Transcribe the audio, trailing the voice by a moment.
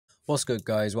What's good,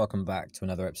 guys? Welcome back to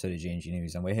another episode of G&G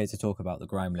News, and we're here to talk about the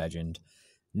grime legend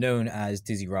known as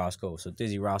Dizzee Rascals. So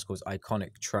Dizzee Rascals'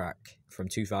 iconic track from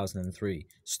 2003,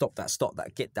 Stop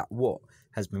That, Get That What,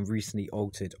 has been recently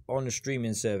altered on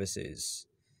streaming services.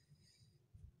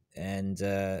 And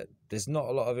there's not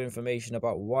a lot of information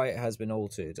about why it has been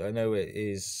altered. I know it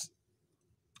is...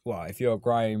 Well, if you're a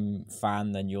grime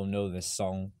fan, then you'll know this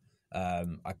song.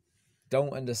 I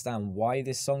don't understand why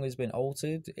this song has been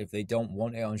altered. If they don't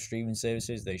want it on streaming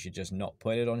services, they should just not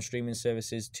put it on streaming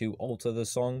services to alter the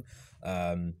song.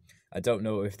 I don't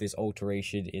know if this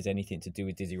alteration is anything to do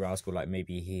with Dizzee Rascal, like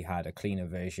maybe he had a cleaner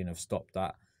version of Stop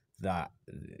that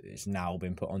is now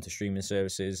been put onto streaming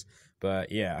services.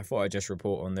 But yeah, I thought I'd just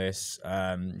report on this.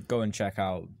 Go and check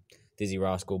out Dizzee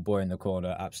Rascal, Boy in the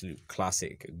Corner, absolute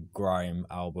classic grime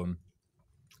album.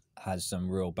 Has some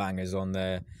real bangers on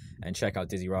there, and check out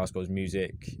Dizzee Rascal's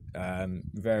music.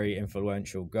 Very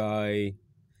influential guy,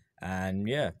 and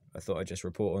yeah, I thought I'd just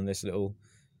report on this little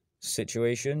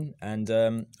situation, and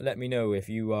let me know if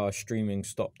you are streaming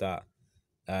Stop That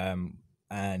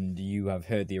and you have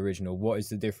heard the original. What is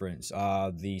the difference?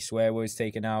 Are the swear words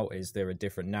taken out? Is there a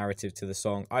different narrative to the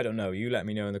song? I don't know. You let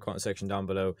me know in the comment section down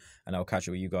below, and I'll catch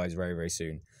up with you guys very, very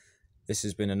soon. This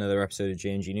has been another episode of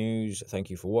G&G News.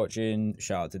 Thank you for watching.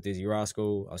 Shout out to Dizzee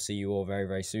Rascal. I'll see you all very,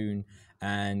 very soon.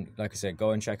 And like I said,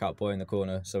 go and check out Boy in the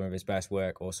Corner, some of his best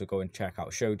work. Also go and check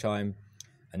out Showtime,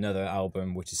 another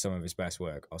album, which is some of his best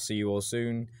work. I'll see you all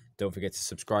soon. Don't forget to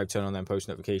subscribe, turn on them post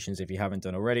notifications if you haven't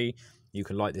done already. You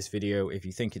can like this video if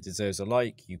you think it deserves a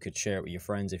like. You could share it with your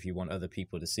friends if you want other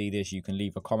people to see this. You can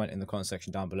leave a comment in the comment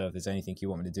section down below if there's anything you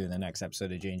want me to do in the next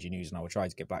episode of G&G News, and I will try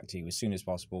to get back to you as soon as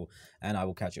possible, and I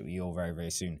will catch up with you all very,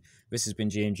 very soon. This has been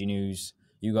G&G News.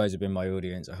 You guys have been my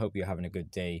audience. I hope you're having a good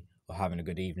day or having a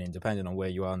good evening, depending on where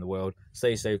you are in the world.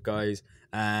 Stay safe, guys,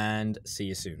 and see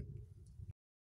you soon.